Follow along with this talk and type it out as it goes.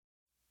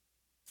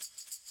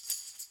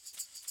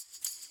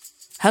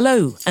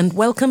Hello, and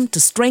welcome to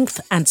Strength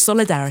and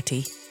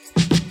Solidarity.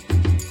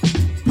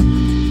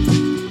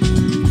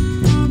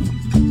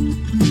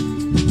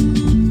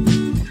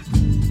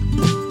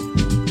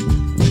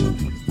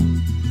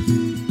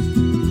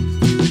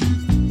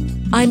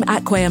 I'm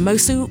Akwe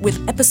Amosu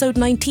with episode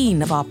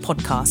 19 of our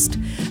podcast,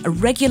 a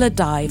regular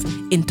dive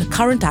into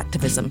current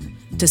activism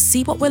to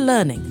see what we're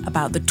learning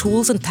about the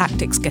tools and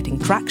tactics getting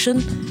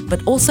traction,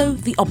 but also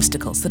the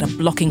obstacles that are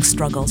blocking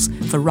struggles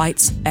for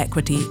rights,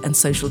 equity, and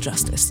social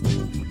justice.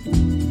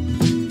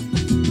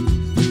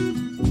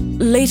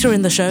 Later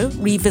in the show,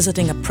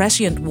 revisiting a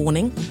prescient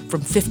warning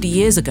from 50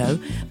 years ago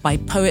by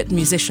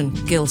poet-musician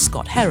Gil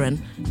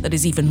Scott-Heron that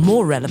is even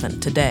more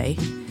relevant today.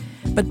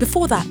 But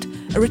before that,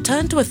 a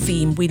return to a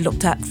theme we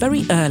looked at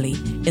very early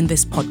in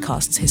this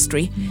podcast's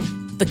history,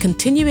 the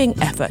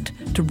continuing effort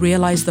to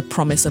realise the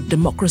promise of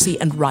democracy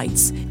and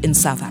rights in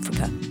South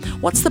Africa.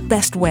 What's the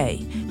best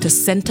way to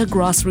centre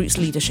grassroots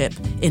leadership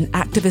in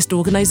activist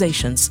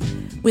organisations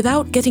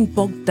without getting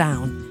bogged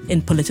down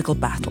in political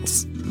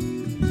battles?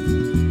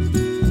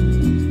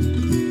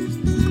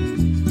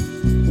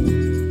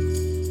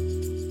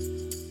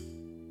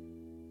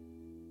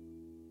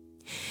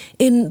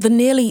 In the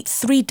nearly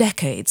 3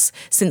 decades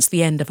since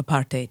the end of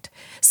apartheid,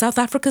 South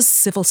Africa's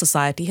civil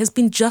society has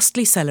been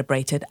justly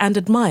celebrated and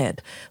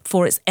admired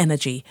for its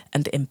energy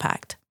and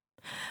impact.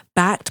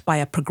 Backed by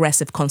a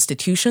progressive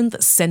constitution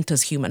that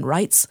centres human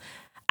rights,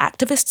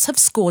 activists have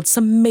scored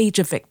some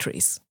major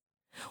victories.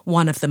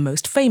 One of the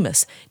most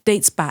famous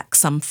dates back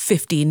some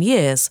 15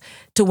 years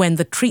to when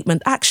the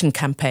Treatment Action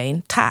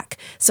Campaign, TAC,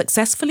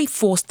 successfully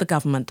forced the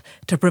government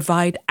to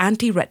provide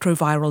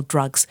antiretroviral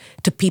drugs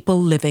to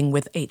people living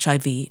with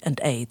HIV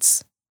and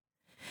AIDS.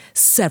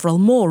 Several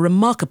more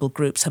remarkable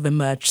groups have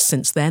emerged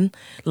since then,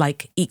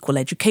 like Equal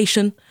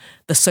Education,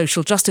 the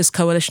Social Justice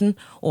Coalition,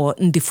 or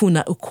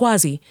Ndifuna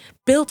Ukwazi,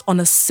 built on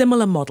a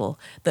similar model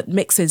that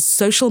mixes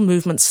social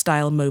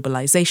movement-style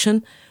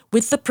mobilisation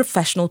with the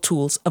professional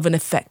tools of an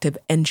effective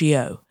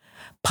NGO,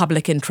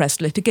 public interest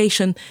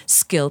litigation,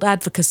 skilled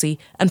advocacy,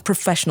 and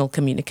professional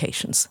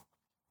communications.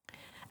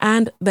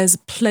 And there's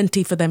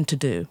plenty for them to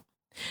do.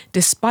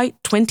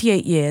 Despite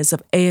 28 years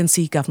of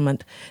ANC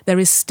government, there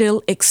is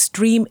still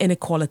extreme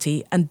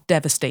inequality and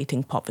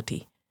devastating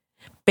poverty.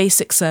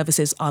 Basic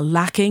services are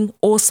lacking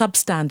or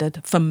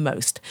substandard for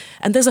most,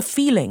 and there's a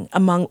feeling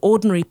among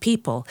ordinary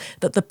people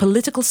that the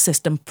political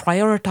system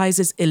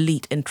prioritises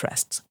elite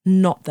interests,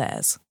 not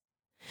theirs.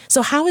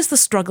 So how is the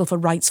struggle for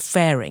rights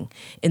faring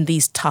in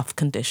these tough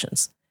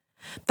conditions?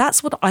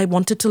 That's what I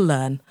wanted to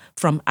learn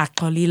from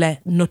Axolile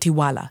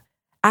Notiwala,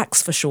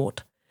 Axe for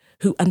short,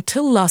 who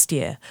until last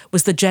year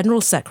was the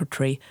General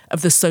Secretary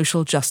of the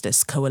Social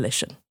Justice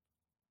Coalition.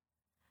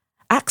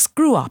 Axe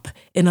grew up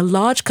in a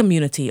large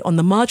community on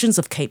the margins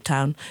of Cape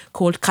Town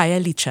called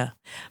Khayelitsha,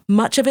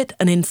 much of it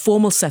an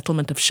informal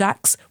settlement of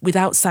shacks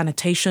without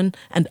sanitation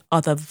and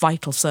other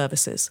vital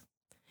services.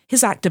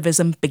 His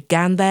activism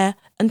began there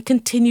and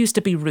continues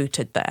to be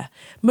rooted there,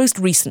 most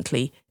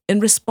recently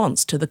in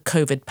response to the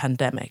COVID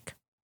pandemic.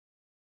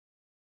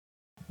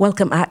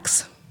 Welcome,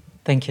 Axe.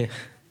 Thank you.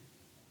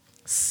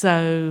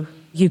 So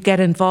you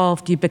get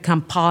involved, you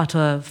become part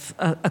of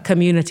a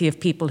community of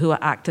people who are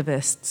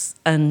activists,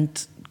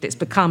 and it's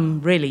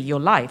become really your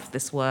life,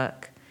 this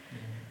work.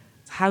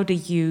 How do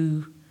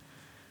you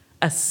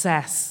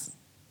assess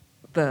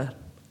the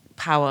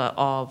power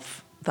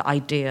of the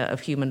idea of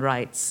human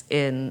rights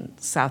in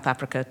South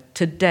Africa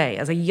today,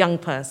 as a young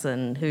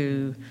person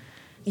who,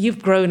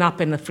 you've grown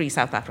up in a free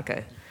South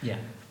Africa? Yeah.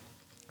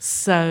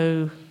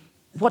 So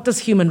what does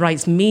human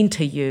rights mean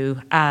to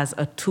you as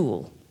a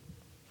tool?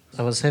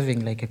 I was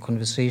having a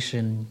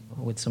conversation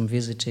with some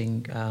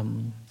visiting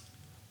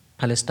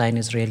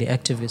Palestine-Israeli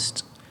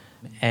activists,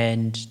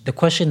 and the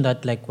question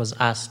that was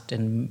asked,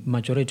 and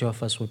majority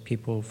of us were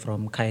people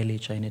from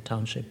Khayelitsha in a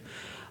township,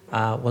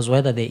 was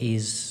whether there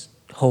is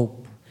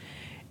hope.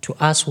 To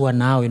us who are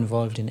now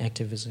involved in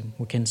activism,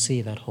 we can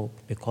see that hope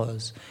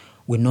because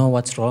we know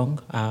what's wrong.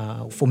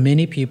 For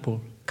many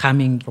people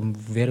coming from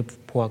very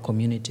poor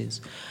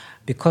communities,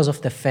 because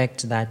of the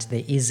fact that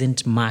there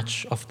isn't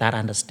much of that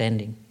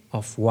understanding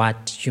of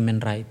what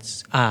human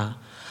rights are,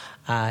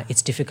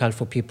 it's difficult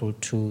for people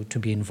to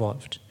be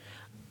involved.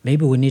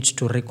 Maybe we need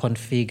to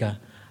reconfigure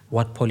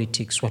what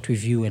we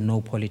view and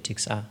know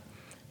politics are,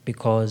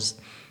 because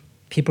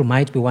people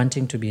might be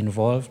wanting to be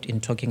involved in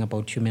talking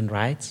about human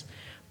rights,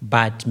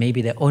 but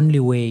maybe the only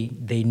way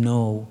they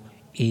know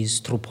is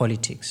through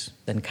politics.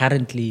 And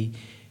currently,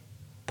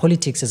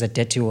 politics is a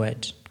dirty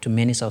word to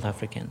many South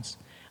Africans.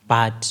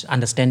 But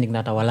understanding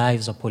that our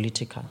lives are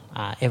political,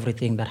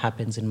 everything that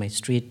happens in my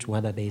street,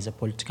 whether there is a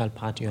political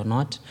party or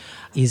not,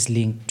 is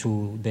linked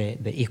to the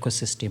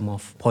ecosystem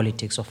of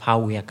politics, of how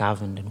we are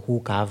governed and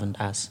who governed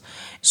us.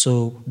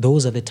 So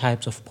those are the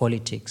types of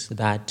politics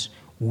that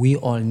we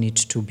all need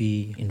to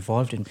be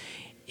involved in.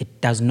 It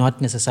does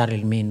not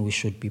necessarily mean we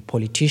should be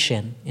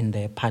politicians in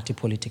the party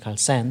political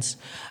sense.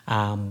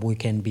 We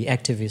can be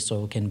activists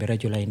or we can be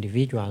regular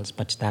individuals,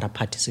 but that are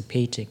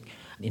participating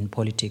in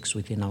politics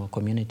within our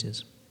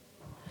communities.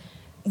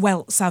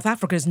 Well, South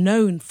Africa is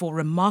known for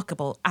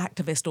remarkable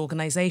activist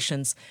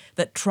organisations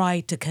that try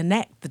to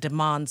connect the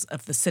demands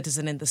of the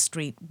citizen in the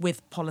street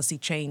with policy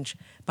change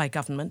by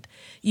government.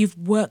 You've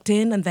worked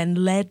in and then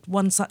led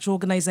one such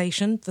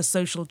organisation, the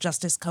Social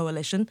Justice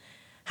Coalition.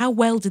 How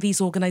well do these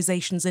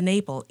organisations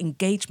enable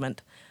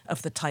engagement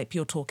of the type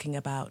you're talking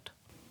about?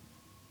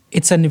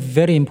 It's a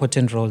very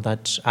important role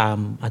that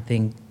I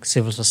think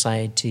civil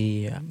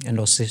society and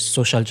also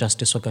social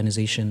justice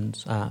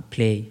organizations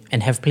play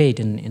and have played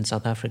in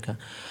South Africa.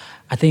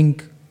 I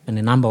think when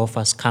a number of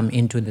us come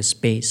into the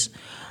space,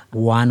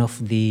 one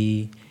of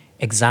the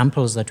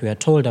examples that we are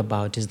told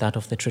about is that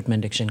of the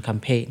Treatment Action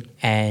Campaign,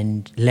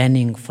 and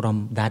learning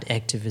from that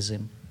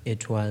activism.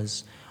 It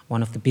was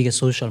one of the biggest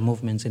social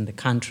movements in the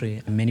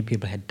country, and many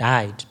people had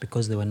died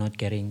because they were not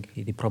getting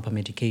the proper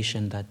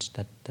medication that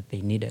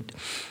they needed.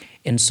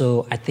 And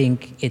so I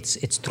think it's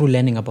through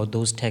learning about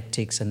those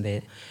tactics and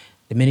the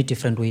many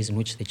different ways in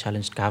which they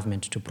challenged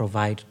government to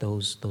provide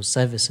those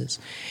services.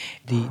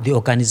 The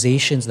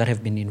organizations that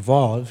have been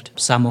involved,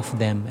 some of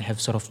them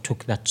have sort of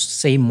took that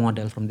same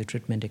model from the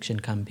Treatment Action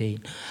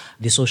Campaign.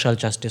 The Social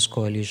Justice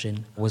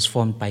Coalition was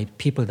formed by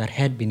people that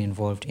had been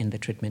involved in the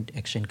Treatment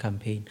Action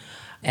Campaign.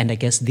 And I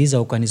guess these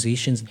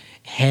organizations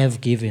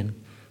have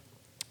given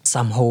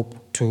some hope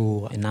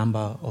to a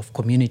number of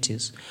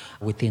communities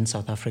within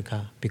South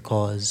Africa,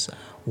 because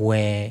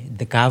where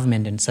the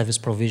government and service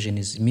provision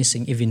is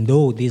missing, even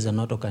though these are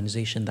not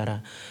organizations that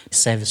are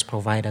service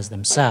providers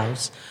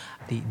themselves,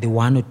 the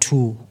one or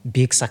two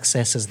big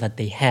successes that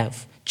they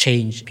have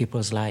change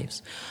people's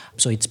lives.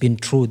 So it's been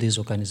through these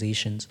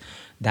organizations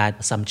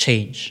that some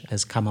change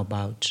has come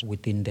about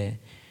within the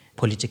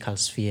political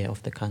sphere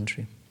of the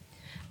country.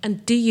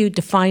 And do you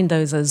define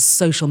those as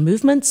social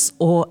movements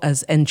or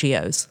as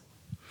NGOs?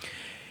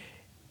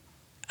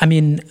 I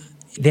mean,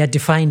 they are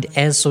defined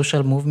as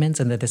social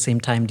movements, and at the same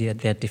time, they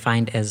are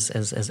defined as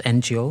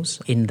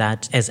NGOs, in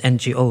that as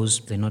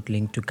NGOs, they're not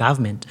linked to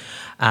government,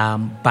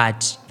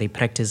 but they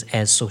practice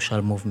as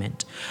social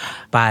movement.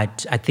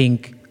 But I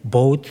think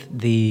both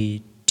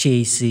the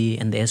TAC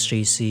and the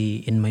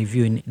SJC, in my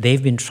view,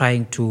 they've been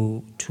trying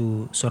to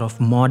sort of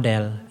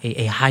model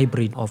a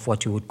hybrid of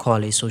what you would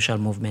call a social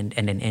movement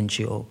and an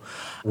NGO,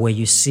 where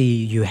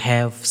you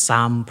have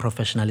some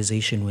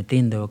professionalization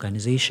within the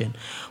organization,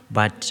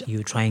 but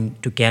you're trying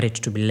to get it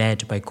to be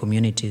led by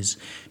communities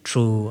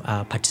through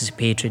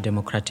participatory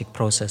democratic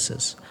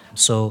processes.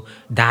 So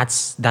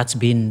that's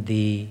been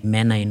the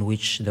manner in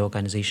which the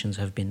organizations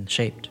have been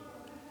shaped.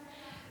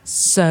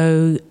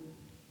 So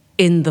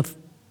in the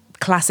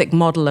classic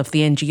model of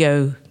the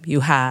NGO, you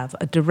have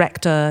a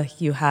director,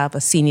 you have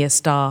a senior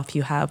staff,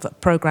 you have a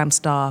program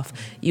staff,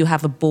 you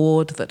have a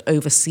board that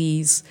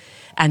oversees,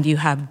 and you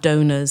have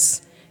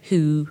donors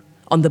who,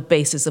 on the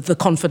basis of the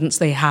confidence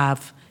they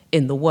have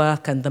in the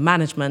work and the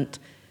management,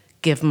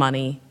 give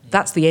money.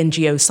 That's the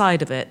NGO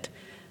side of it.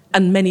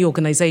 And many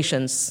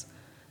organizations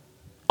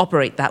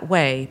operate that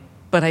way,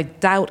 but I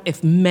doubt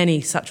if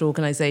many such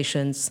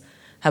organizations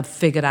have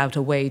figured out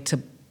a way to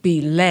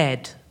be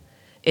led,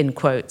 in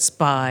quotes,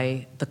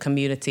 by the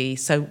community.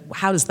 So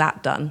how is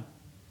that done?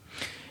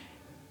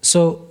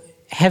 So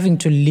having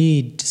to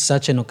lead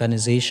such an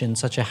organization,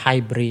 such a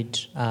hybrid,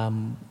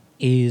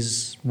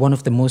 is one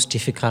of the most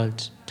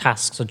difficult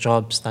tasks or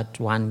jobs that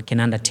one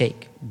can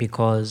undertake,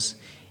 because,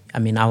 I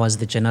mean, I was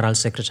the general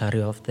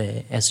secretary of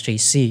the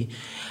SJC.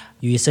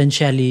 You're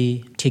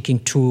essentially taking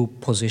two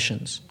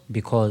positions,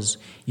 because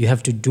you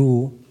have to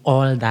do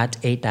all that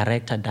a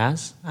director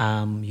does.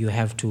 You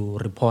have to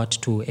report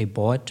to a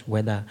board,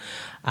 whether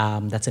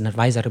that's an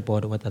advisory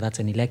board or whether that's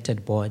an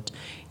elected board.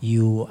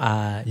 You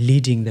are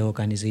leading the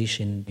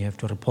organization. You have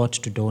to report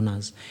to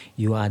donors.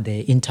 You are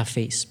the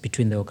interface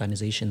between the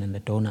organization and the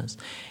donors.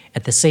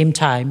 At the same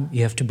time,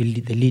 you have to be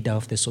the leader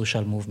of the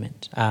social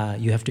movement.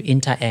 You have to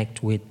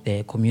interact with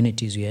the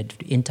communities. You have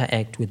to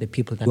interact with the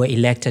people that were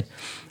elected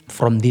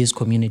from these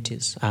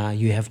communities.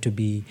 You have to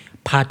be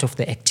part of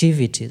the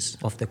activities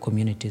of the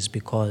communities,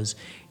 because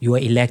you are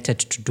elected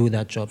to do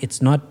that job.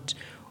 It's not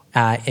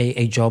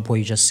a job where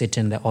you just sit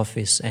in the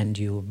office and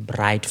you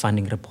write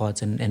funding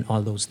reports and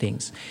all those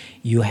things.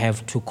 You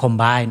have to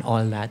combine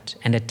all that,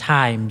 and at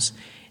times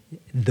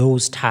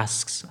those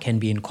tasks can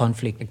be in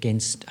conflict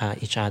against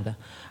each other.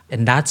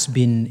 And that's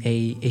been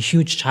a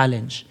huge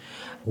challenge,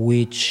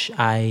 which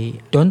I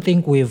don't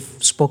think we've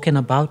spoken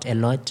about a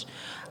lot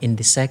in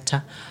the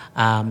sector.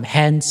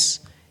 Hence,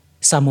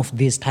 some of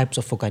these types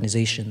of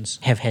organizations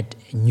have had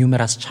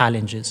numerous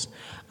challenges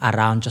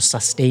around just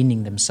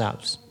sustaining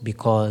themselves,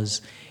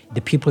 because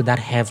the people that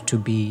have to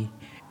be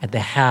at the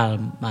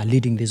helm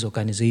leading these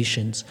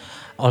organizations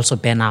also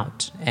burn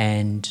out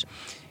and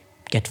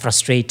get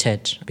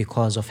frustrated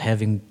because of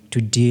having to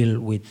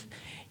deal with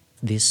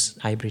this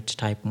hybrid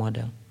type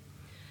model.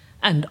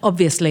 And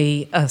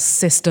obviously a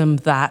system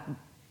that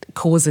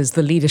causes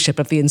the leadership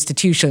of the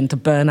institution to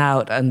burn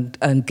out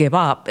and give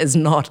up is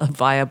not a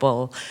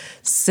viable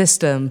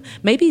system.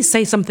 Maybe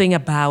say something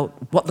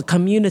about what the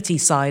community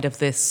side of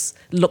this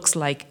looks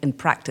like in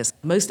practice.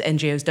 Most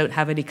NGOs don't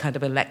have any kind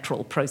of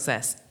electoral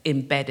process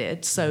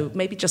embedded, so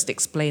maybe just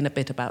explain a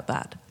bit about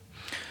that.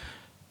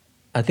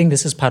 I think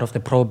this is part of the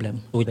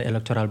problem with the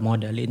electoral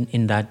model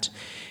in that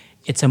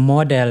it's a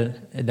model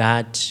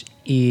that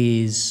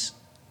is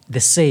the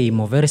same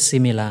or very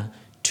similar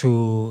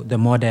to the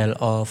model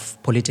of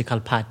political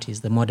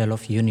parties, the model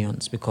of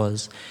unions,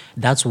 because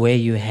that's where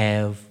you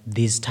have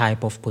these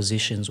type of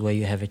positions where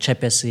you have a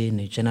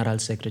chairperson, a general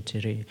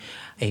secretary,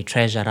 a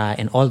treasurer,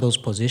 and all those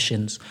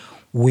positions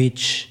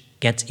which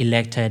gets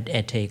elected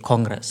at a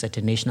congress, at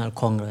a national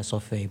congress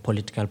of a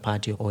political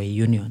party or a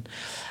union.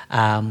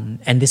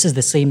 And this is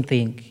the same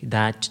thing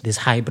that these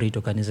hybrid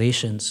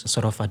organizations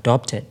sort of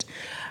adopted,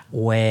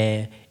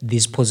 where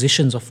these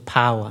positions of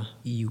power,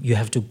 you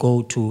have to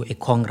go to a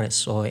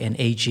congress or an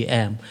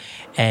AGM,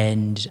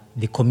 and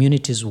the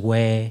communities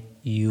where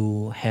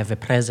you have a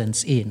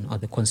presence in, or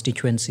the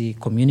constituency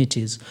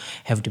communities,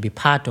 have to be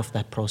part of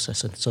that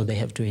process. And so they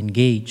have to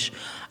engage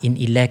in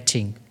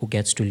electing who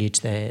gets to lead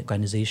the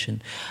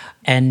organization.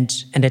 And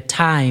at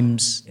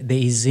times, there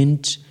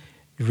isn't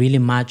really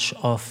much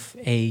of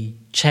a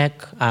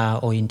check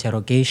or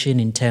interrogation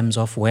in terms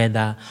of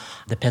whether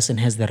the person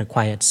has the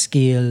required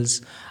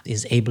skills,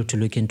 is able to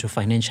look into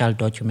financial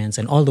documents,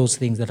 and all those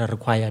things that are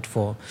required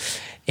for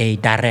a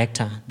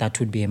director that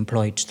would be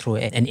employed through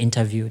an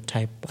interview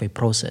type of a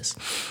process.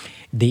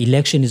 The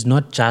election is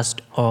not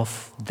just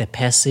of the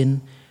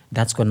person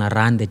that's going to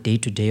run the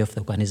day-to-day of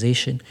the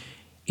organization,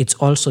 it's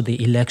also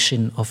the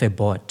election of a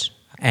board.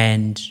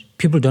 And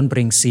people don't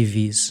bring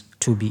CVs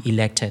to be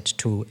elected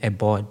to a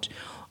board.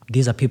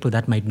 These are people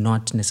that might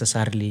not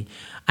necessarily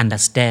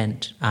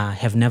understand,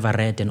 have never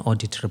read an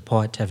audit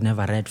report, have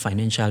never read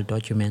financial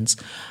documents,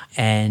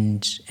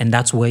 and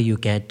that's where you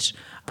get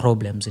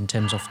problems in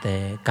terms of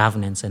the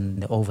governance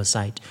and the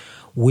oversight,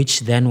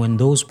 which then when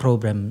those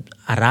problems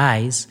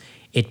arise,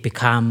 it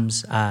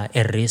becomes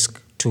a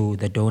risk to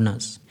the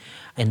donors.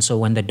 And so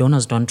when the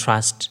donors don't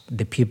trust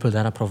the people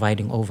that are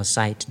providing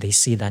oversight, they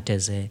see that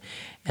as a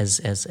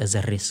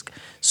risk.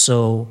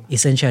 So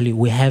essentially,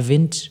 we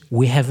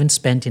haven't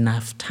spent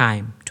enough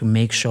time to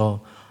make sure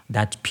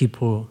that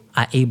people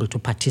are able to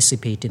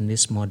participate in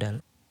this model.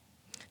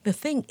 The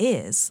thing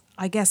is,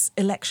 I guess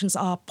elections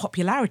are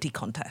popularity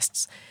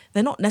contests.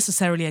 They're not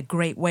necessarily a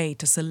great way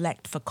to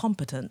select for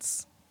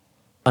competence.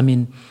 I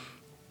mean,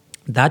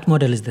 that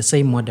model is the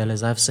same model,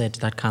 as I've said,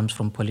 that comes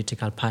from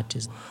political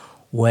parties.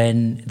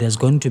 When there's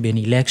going to be an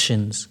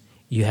elections,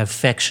 you have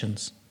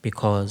factions,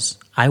 because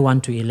I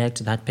want to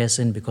elect that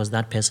person because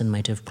that person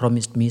might have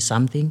promised me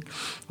something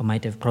or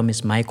might have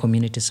promised my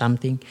community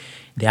something.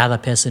 The other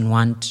person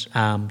wants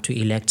to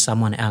elect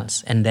someone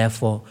else, and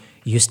therefore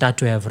you start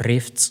to have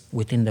rifts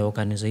within the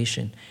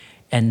organization.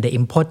 And the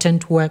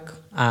important work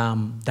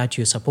that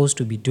you're supposed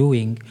to be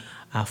doing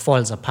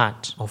falls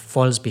apart or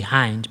falls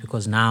behind,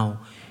 because now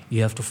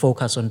you have to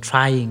focus on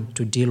trying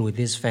to deal with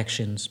these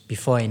factions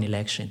before an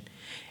election.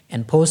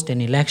 And post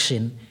an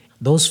election,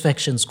 those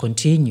factions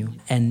continue,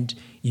 and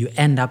you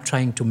end up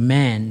trying to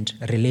mend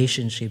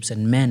relationships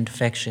and mend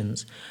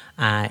factions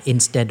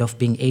instead of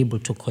being able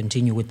to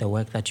continue with the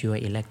work that you are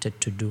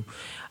elected to do.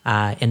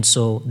 And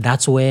so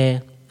that's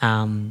where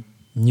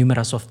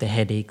numerous of the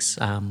headaches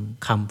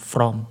come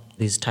from,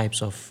 these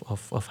types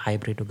of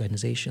hybrid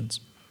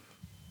organizations.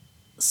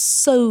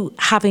 So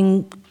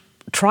having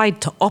tried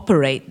to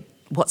operate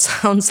what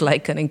sounds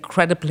like an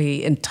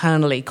incredibly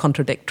internally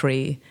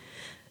contradictory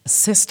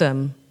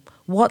system,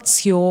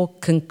 what's your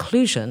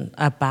conclusion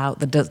about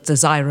the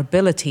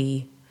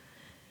desirability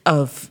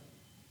of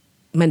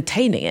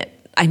maintaining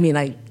it? I mean,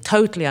 I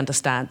totally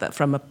understand that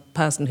from a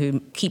person who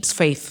keeps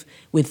faith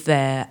with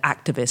their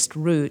activist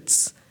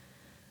roots,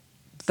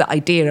 the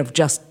idea of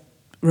just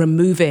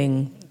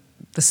removing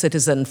the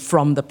citizen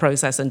from the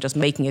process and just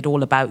making it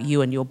all about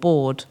you and your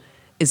board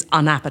is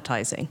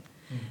unappetizing.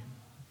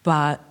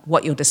 But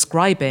what you're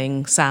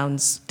describing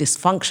sounds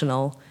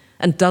dysfunctional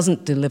and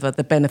doesn't deliver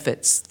the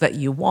benefits that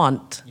you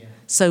want. Yeah.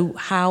 So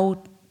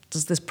how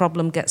does this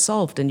problem get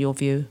solved in your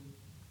view?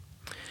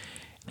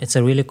 It's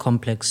a really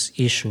complex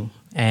issue.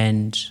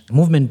 And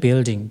movement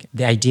building,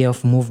 the idea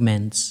of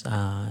movements,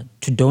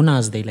 to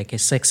donors, they're like a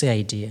sexy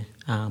idea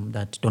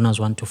that donors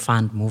want to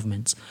fund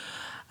movements.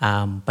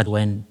 But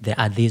when there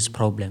are these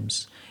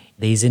problems,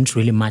 there isn't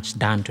really much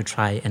done to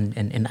try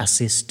and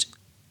assist.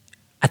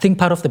 I think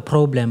part of the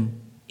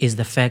problem is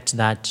the fact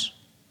that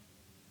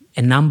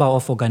a number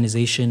of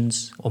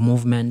organizations or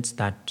movements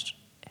that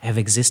have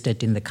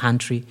existed in the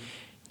country,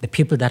 the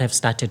people that have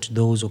started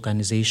those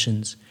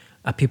organizations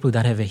are people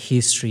that have a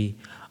history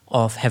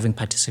of having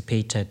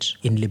participated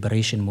in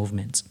liberation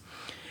movements.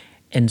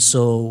 And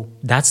so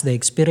that's the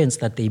experience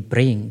that they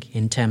bring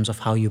in terms of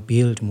how you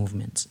build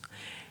movements.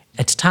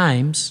 At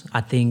times,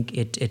 I think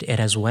it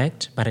has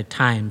worked, but at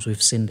times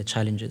we've seen the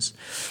challenges.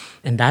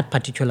 In that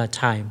particular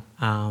time,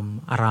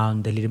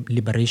 around the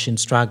liberation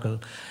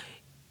struggle,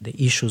 the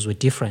issues were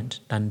different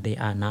than they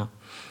are now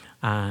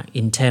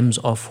in terms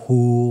of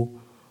who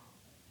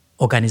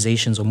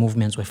organizations or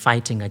movements were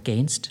fighting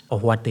against or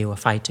what they were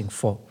fighting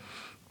for.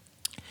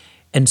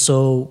 And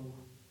so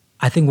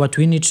I think what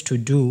we need to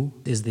do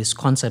is this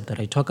concept that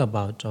I talk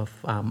about of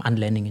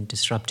unlearning and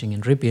disrupting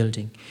and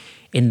rebuilding,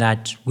 in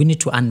that we need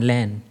to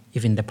unlearn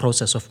even the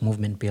process of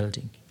movement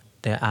building.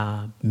 There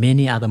are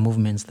many other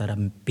movements that are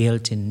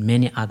built in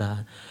many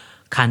other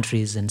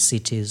countries and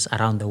cities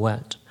around the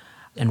world.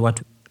 And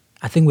what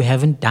I think we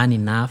haven't done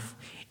enough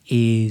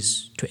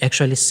is to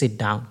actually sit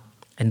down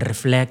and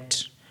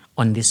reflect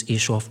on this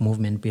issue of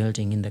movement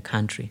building in the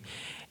country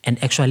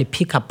and actually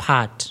pick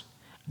apart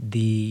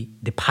the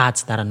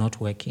parts that are not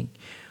working.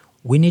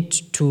 We need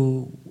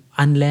to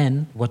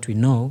unlearn what we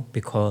know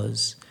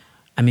because,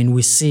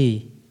 we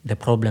see the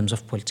problems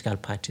of political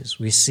parties.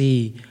 We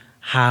see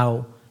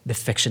how the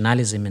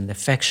factionalism and the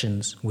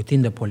factions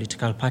within the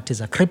political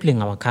parties are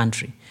crippling our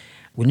country.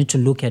 We need to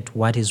look at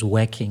what is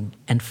working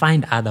and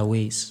find other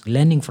ways,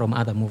 learning from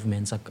other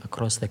movements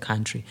across the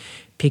country,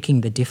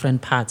 picking the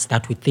different parts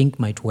that we think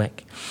might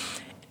work.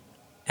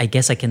 I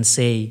guess I can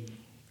say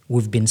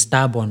we've been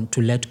stubborn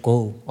to let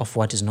go of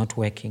what is not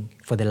working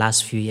for the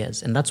last few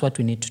years. And that's what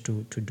we need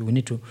to do. We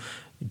need to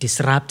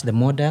disrupt the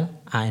model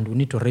and we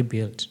need to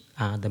rebuild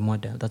the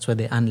model. That's where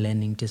the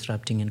unlearning,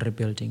 disrupting, and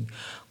rebuilding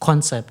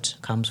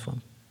concept comes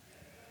from.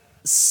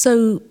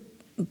 So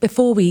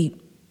before we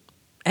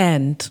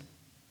end,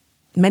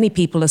 many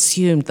people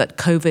assumed that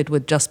COVID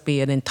would just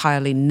be an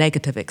entirely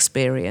negative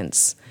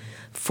experience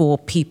for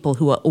people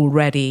who are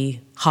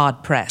already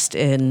hard-pressed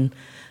in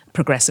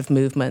progressive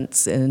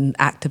movements, in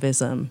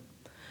activism.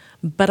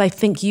 But I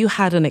think you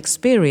had an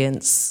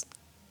experience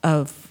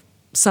of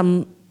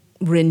some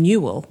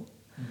renewal.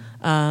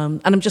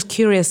 And I'm just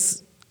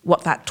curious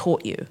what that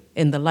taught you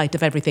in the light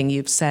of everything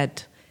you've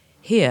said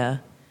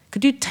here.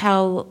 Could you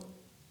tell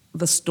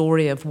the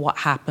story of what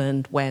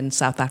happened when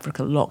South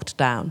Africa locked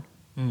down?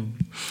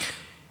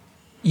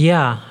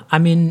 Yeah, a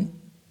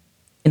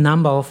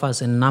number of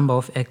us and a number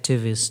of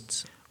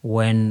activists,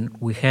 when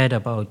we heard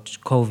about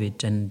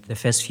COVID and the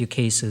first few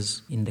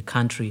cases in the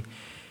country,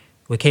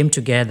 we came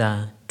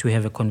together to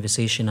have a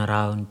conversation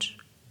around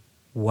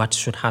what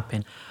should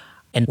happen.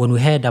 And when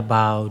we heard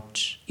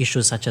about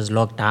issues such as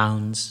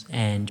lockdowns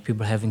and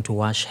people having to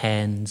wash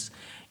hands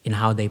in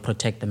how they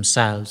protect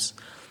themselves,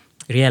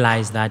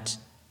 realized that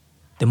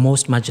the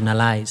most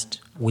marginalized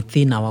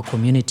within our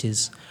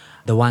communities,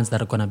 the ones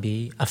that are going to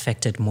be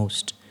affected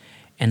most.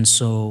 And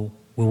so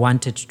we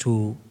wanted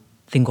to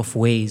think of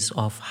ways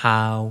of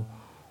how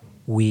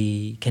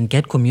we can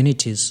get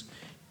communities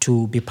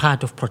to be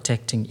part of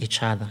protecting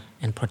each other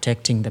and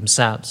protecting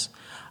themselves.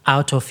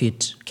 Out of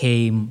it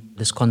came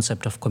this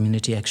concept of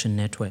community action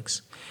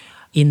networks.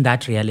 In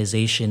that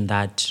realization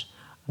that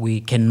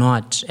we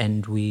cannot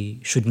and we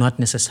should not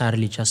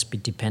necessarily just be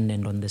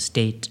dependent on the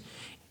state.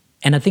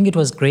 And I think it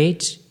was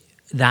great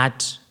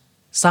that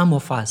some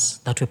of us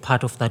that were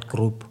part of that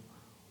group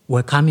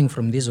were coming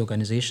from these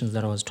organizations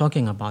that I was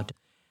talking about.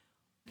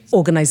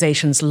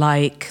 Organizations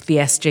like the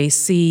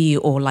SJC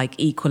or like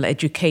Equal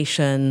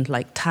Education,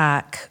 like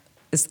TAC,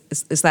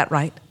 is that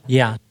right?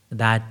 Yeah,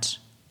 that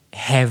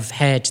have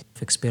had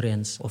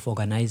experience of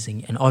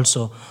organizing and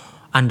also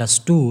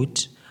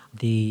understood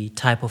the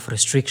type of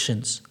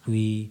restrictions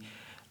we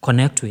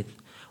connect with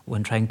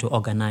when trying to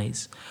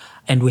organize.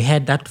 And we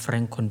had that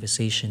frank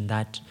conversation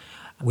that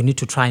we need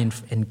to try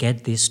and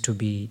get this to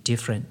be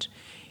different.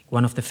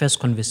 One of the first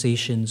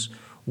conversations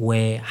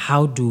were,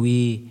 how do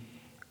we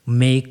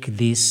make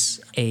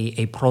this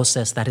a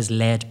process that is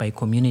led by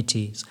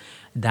communities,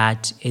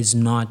 that is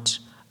not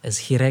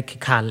as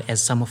hierarchical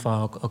as some of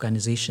our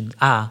organizations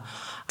are,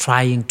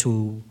 trying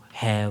to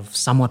have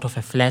somewhat of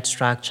a flat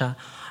structure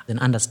and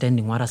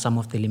understanding what are some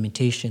of the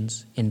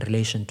limitations in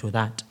relation to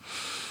that.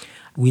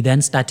 We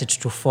then started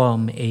to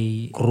form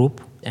a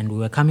group, and we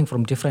were coming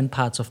from different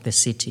parts of the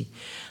city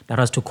that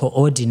was to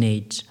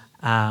coordinate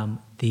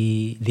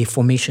the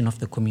formation of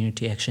the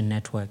community action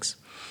networks.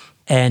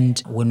 And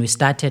when we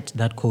started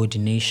that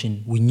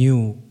coordination, we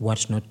knew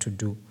what not to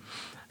do.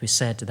 We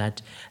said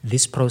that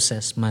this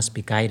process must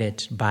be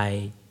guided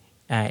by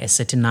a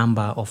certain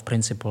number of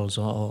principles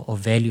or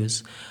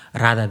values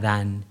rather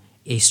than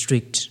a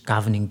strict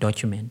governing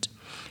document.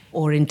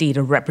 Or indeed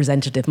a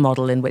representative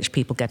model in which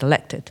people get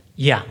elected.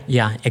 Yeah,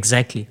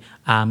 exactly.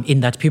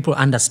 In that people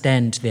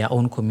understand their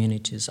own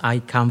communities. I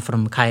come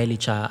from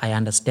Khayelitsha, I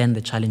understand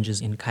the challenges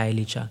in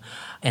Khayelitsha,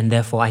 and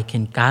therefore I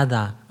can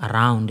gather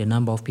around a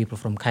number of people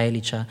from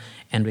Khayelitsha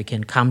and we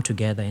can come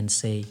together and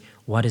say,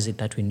 what is it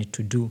that we need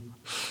to do?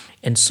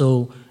 And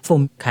so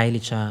for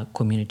Khayelitsha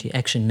Community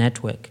Action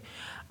Network,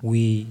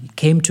 we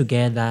came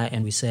together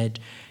and we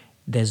said,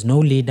 there's no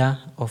leader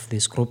of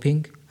this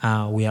grouping.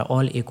 We are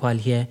all equal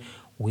here.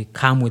 We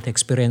come with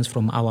experience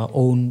from our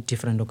own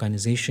different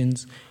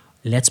organizations.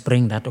 Let's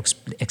bring that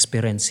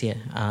experience here.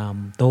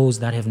 Those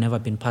that have never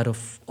been part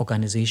of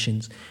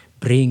organizations,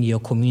 bring your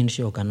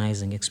community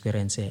organizing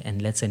experience here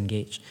and let's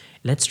engage.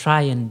 Let's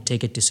try and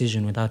take a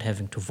decision without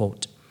having to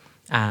vote.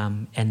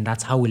 And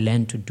that's how we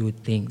learn to do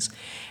things.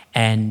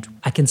 And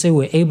I can say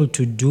we're able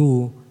to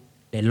do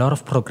a lot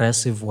of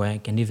progressive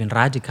work and even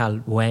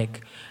radical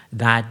work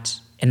that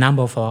a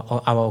number of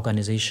our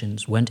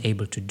organizations weren't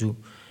able to do.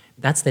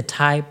 That's the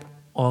type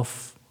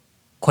of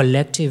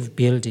collective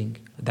building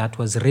that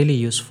was really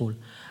useful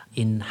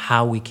in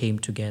how we came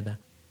together.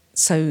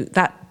 So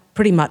that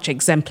pretty much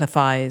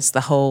exemplifies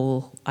the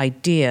whole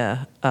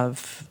idea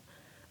of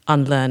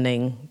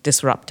unlearning,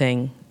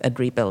 disrupting, and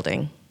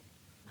rebuilding.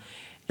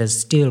 There's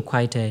still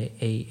quite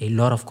a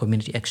lot of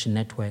community action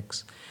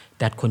networks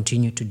that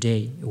continue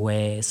today,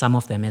 where some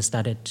of them have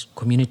started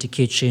community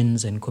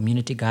kitchens and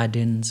community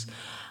gardens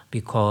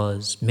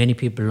because many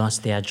people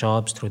lost their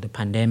jobs through the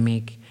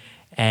pandemic.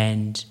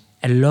 And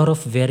a lot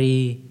of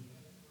very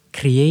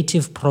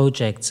creative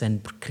projects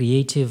and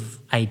creative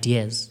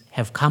ideas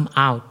have come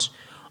out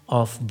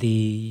of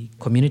the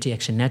community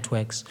action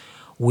networks,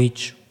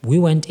 which we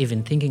weren't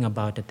even thinking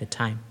about at the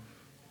time.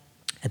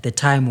 At the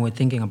time, we were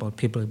thinking about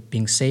people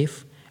being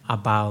safe,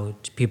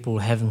 about people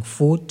having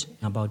food,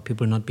 about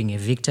people not being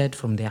evicted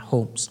from their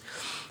homes.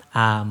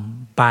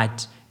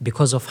 But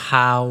because of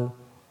how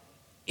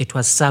it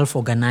was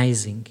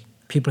self-organizing,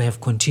 people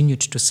have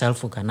continued to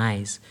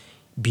self-organize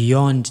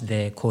beyond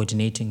the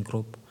coordinating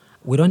group.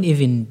 We don't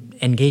even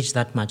engage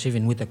that much,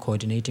 even with the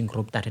coordinating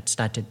group that had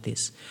started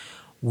this.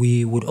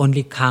 We would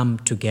only come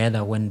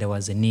together when there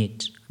was a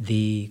need.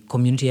 The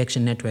community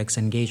action networks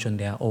engage on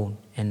their own,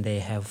 and they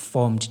have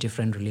formed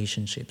different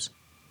relationships.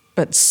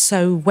 But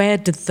so where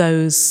did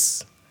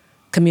those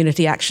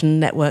community action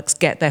networks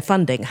get their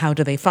funding? How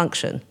do they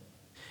function?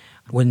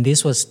 When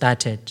this was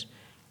started,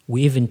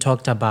 we even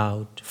talked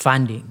about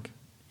funding,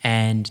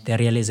 and the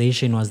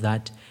realization was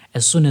that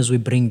as soon as we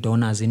bring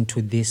donors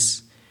into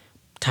this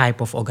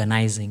type of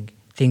organizing,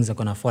 things are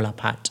going to fall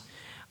apart.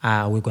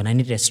 We're going to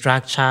need a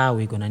structure,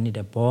 we're going to need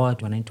a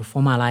board, we're going to need to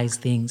formalize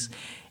things,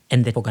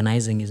 and the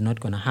organizing is not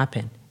going to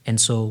happen.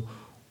 And so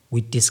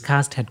we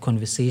discussed, had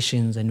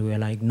conversations, and we were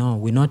like, no,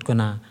 we're not going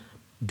to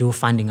do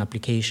funding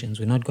applications.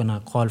 We're not going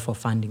to call for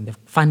funding. The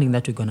funding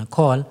that we're going to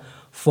call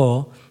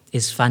for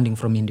is funding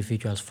from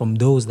individuals, from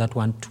those that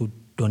want to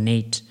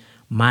donate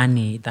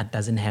money that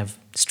doesn't have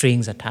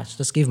strings attached.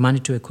 Just give money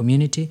to a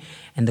community,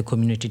 and the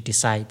community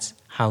decides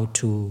how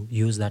to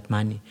use that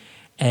money.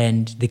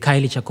 And the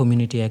Khayelitsha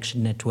Community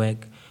Action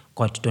Network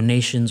got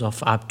donations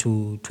of up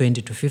to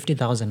 20 to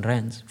 50,000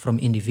 rands from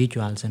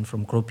individuals and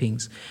from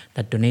groupings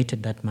that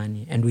donated that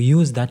money. And we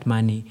used that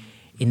money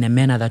in a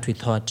manner that we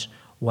thought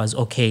was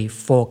okay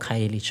for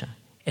Khayelitsha.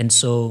 And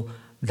so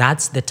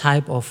that's the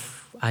type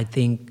of, I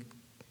think,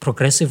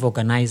 progressive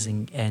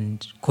organizing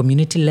and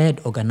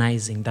community-led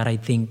organizing that I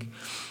think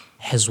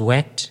has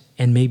worked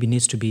and maybe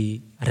needs to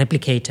be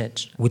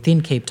replicated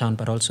within Cape Town,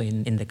 but also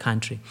in the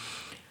country.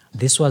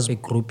 This was a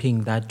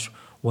grouping that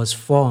was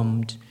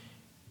formed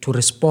to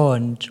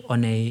respond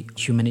on a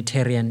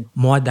humanitarian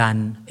more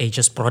than a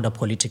just broader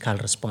political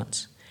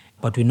response.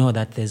 But we know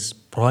that there's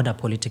broader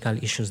political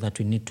issues that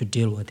we need to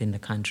deal with in the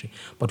country.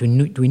 But we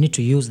need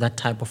to use that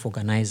type of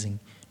organizing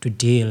to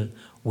deal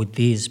with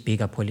these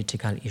bigger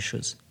political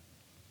issues.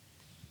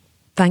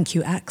 Thank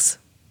you, Ax.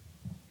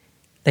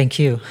 Thank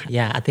you.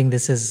 Yeah, I think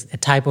this is a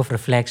type of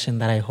reflection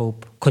that I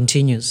hope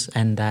continues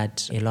and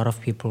that a lot of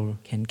people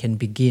can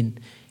begin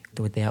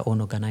with their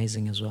own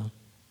organizing as well.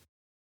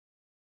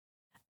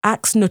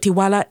 Ax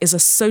Notiwala is a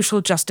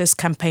social justice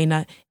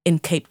campaigner in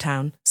Cape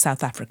Town,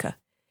 South Africa.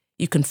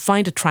 You can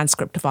find a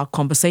transcript of our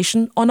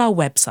conversation on our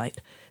website,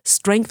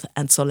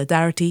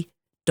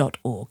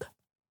 strengthandsolidarity.org.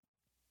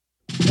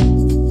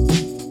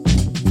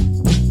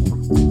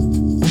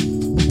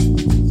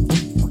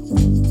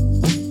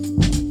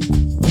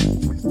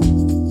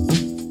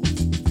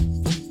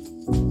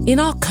 In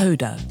our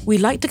coda, we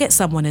like to get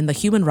someone in the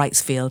human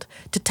rights field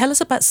to tell us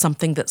about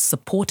something that's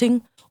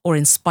supporting or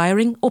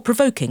inspiring or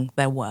provoking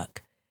their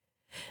work.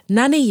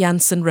 Nanny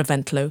Jansen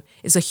Reventlow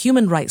is a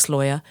human rights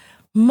lawyer,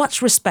 much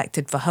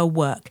respected for her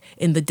work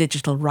in the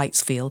digital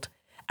rights field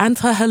and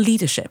for her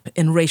leadership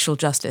in racial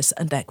justice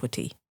and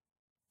equity.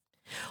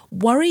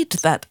 Worried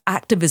that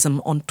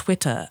activism on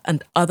Twitter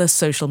and other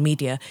social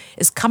media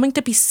is coming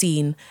to be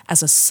seen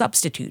as a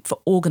substitute for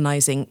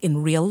organising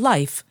in real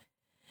life,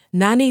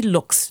 Nanny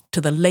looks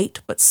to the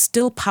late but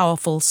still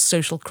powerful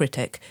social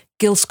critic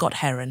Gil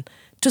Scott-Heron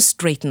to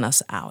straighten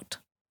us out.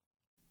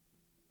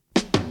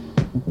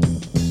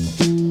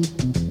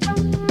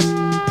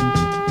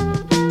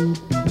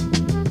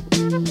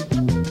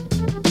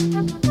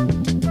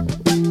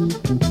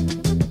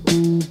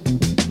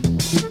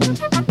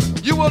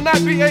 You will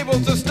not be able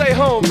to stay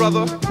home,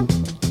 brother.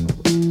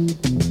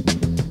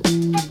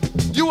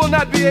 You will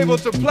not be able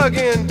to plug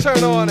in,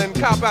 turn on, and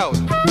cop out.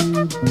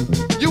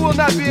 You will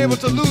not be able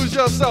to lose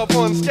yourself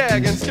on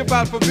Skag and skip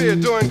out for beer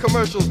during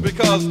commercials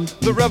because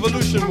the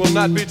revolution will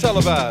not be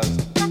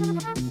televised.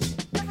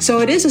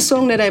 So it is a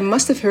song that I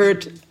must have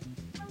heard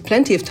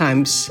plenty of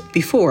times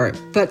before,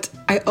 but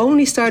I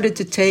only started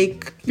to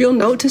take real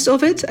notice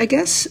of it, I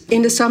guess,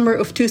 in the summer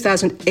of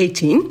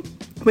 2018.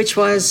 which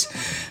was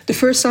the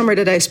first summer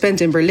that I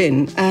spent in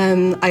Berlin.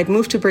 I'd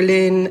moved to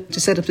Berlin to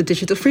set up the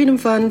Digital Freedom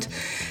Fund,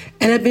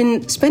 and I've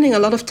been spending a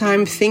lot of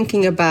time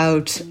thinking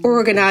about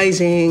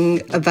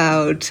organizing,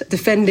 about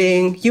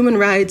defending human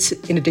rights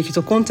in a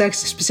digital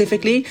context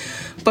specifically,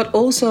 but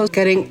also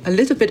getting a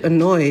little bit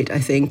annoyed, I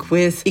think,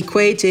 with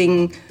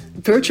equating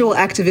virtual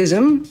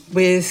activism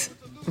with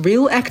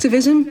real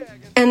activism.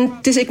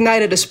 And this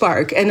ignited a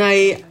spark, and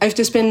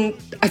I've been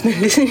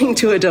listening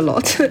to it a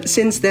lot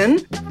since then.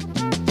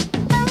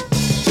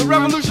 The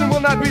revolution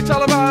will not be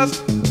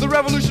televised. The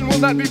revolution will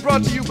not be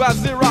brought to you by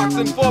Xerox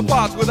in 4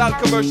 parts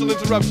without commercial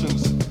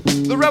interruptions.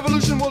 The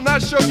revolution will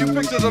not show you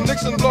pictures of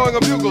Nixon blowing a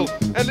bugle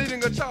and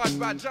leading a charge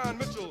by John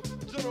Mitchell.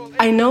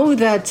 I know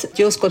that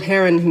Gil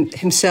Scott-Heron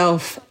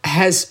himself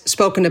has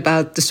spoken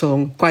about the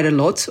song quite a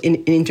lot in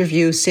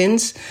interviews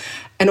since,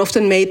 and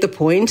often made the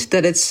point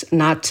that it's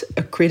not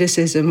a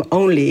criticism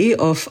only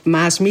of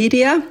mass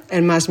media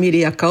and mass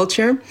media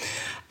culture,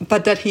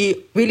 but that he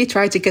really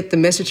tried to get the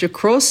message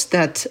across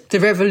that the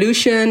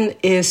revolution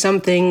is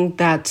something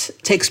that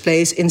takes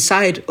place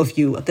inside of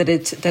you, that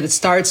it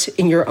starts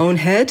in your own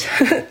head,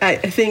 I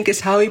think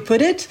is how he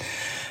put it.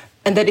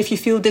 And that if you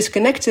feel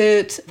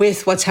disconnected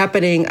with what's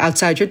happening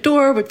outside your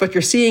door, with what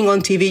you're seeing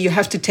on TV, you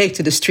have to take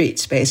to the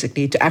streets,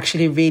 basically, to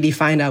actually really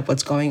find out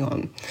what's going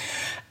on.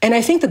 And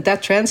I think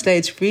that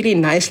translates really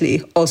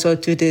nicely also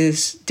to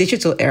this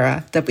digital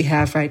era that we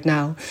have right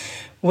now,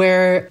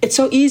 where it's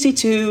so easy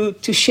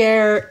to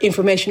share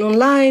information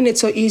online. It's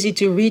so easy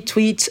to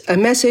retweet a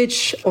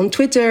message on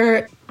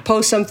Twitter,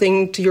 post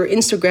something to your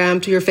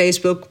Instagram, to your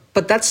Facebook,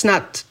 but that's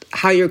not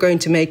how you're going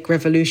to make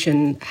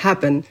revolution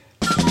happen.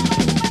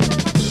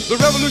 The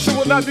revolution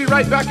will not be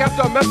right back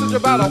after a message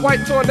about a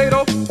white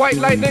tornado, white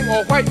lightning,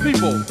 or white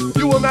people.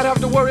 You will not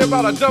have to worry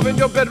about a dove in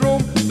your bedroom,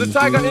 the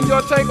tiger in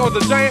your tank, or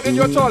the giant in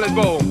your toilet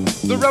bowl.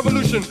 The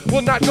revolution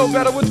will not go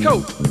better with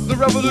coke. The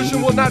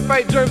revolution will not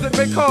fight germs that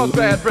may cause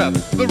bad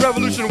breath. The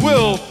revolution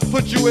will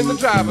put you in the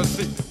driver's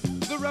seat.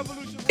 The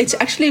revolution... It's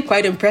actually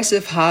quite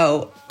impressive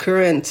how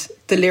current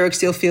the lyrics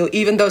still feel,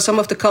 even though some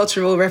of the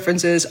cultural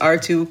references are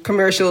to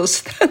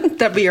commercials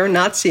that we are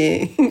not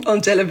seeing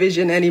on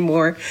television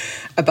anymore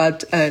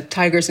about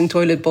tigers in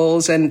toilet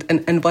bowls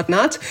and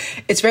whatnot.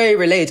 It's very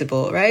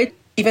relatable, right?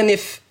 Even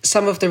if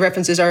some of the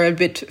references are a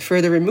bit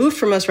further removed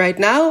from us right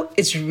now,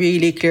 it's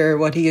really clear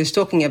what he is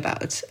talking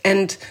about.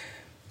 And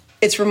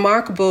it's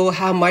remarkable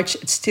how much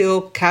it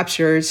still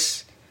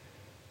captures,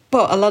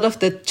 well, a lot of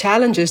the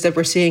challenges that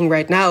we're seeing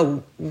right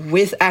now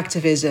with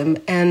activism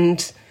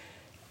and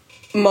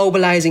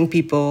mobilizing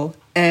people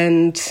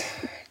and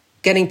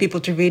getting people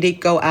to really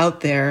go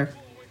out there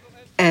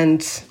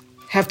and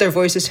have their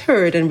voices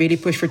heard and really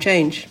push for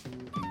change.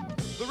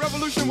 The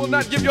revolution will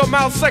not give your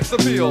mouth sex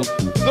appeal.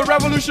 The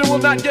revolution will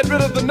not get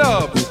rid of the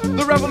nub.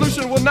 The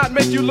revolution will not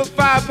make you look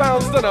 5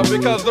 pounds thinner,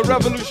 because the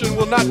revolution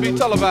will not be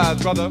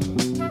televised, brother.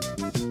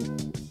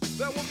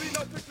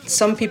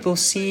 Some people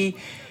see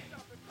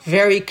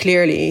very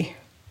clearly,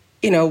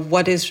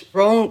 what is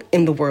wrong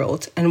in the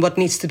world and what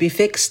needs to be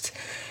fixed,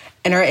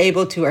 and are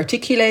able to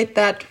articulate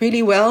that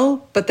really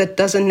well, but that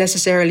doesn't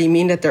necessarily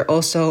mean that they're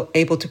also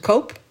able to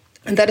cope.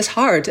 And that is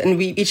hard, and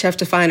we each have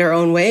to find our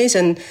own ways.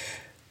 And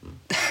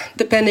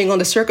depending on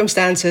the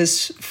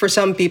circumstances, for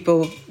some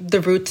people, the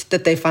route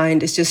that they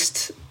find is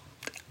just,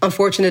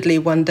 unfortunately,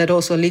 one that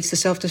also leads to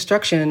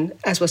self-destruction,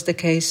 as was the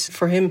case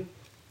for him.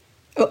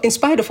 In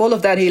spite of all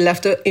of that, he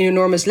left an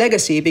enormous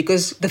legacy,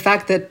 because the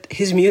fact that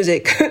his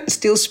music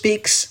still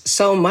speaks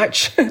so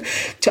much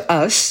to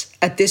us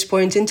at this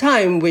point in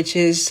time, which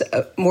is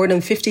more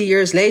than 50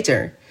 years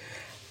later,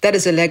 that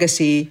is a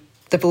legacy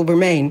that will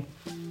remain.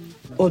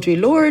 Audre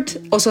Lorde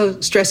also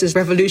stresses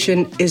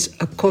revolution is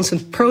a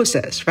constant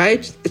process,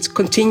 right? It's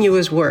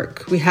continuous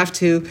work. We have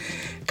to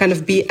kind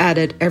of be at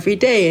it every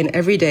day, and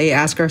every day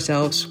ask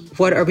ourselves,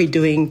 what are we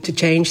doing to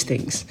change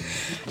things?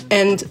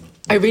 And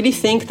I really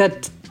think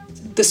that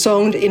the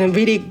song, in a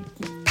really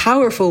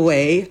powerful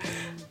way,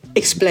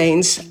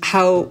 explains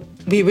how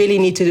we really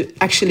need to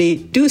actually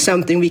do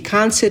something. We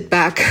can't sit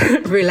back,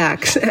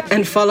 relax,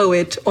 and follow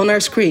it on our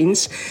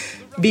screens,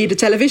 be it a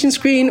television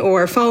screen or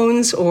our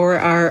phones or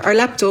our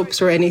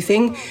laptops or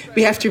anything.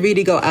 We have to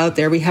really go out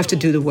there. We have to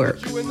do the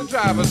work.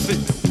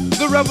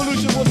 The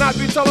revolution will not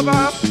be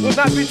televised, will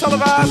not be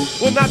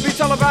televised, will not be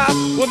televised,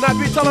 will not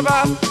be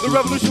televised. The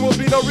revolution will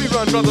be no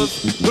rerun,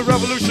 brothers. The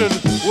revolution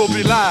will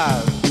be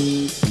live.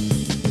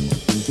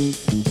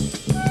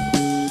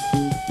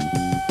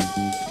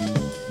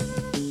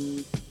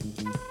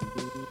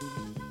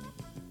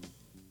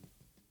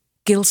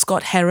 Gil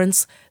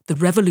Scott-Heron's The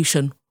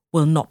Revolution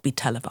Will Not Be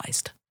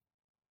Televised.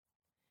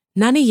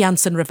 Nanny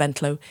Jansen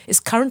Reventlow is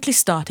currently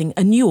starting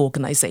a new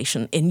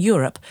organisation in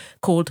Europe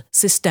called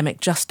Systemic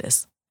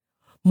Justice.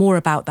 More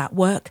about that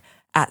work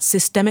at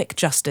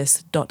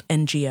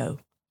systemicjustice.ngo.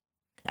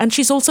 And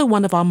she's also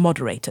one of our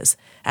moderators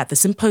at the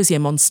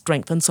Symposium on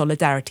Strength and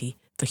Solidarity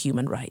for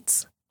Human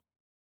Rights.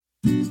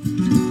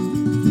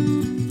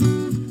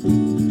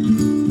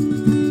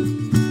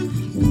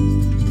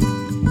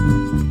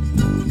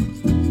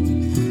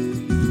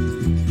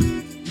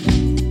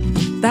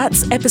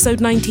 That's episode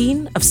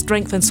 19 of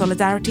Strength and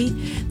Solidarity.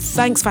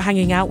 Thanks for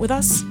hanging out with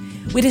us.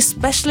 We'd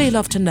especially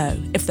love to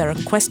know if there are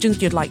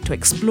questions you'd like to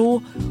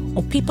explore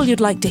or people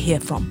you'd like to hear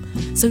from.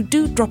 So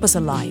do drop us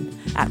a line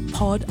at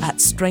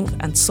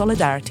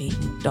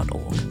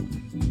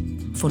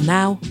pod@strengthandsolidarity.org. For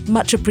now,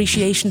 much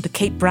appreciation to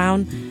Kate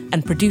Brown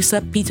and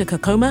producer Peter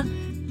Kakoma.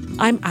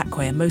 I'm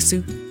Akwe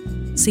Amosu.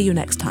 See you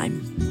next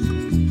time.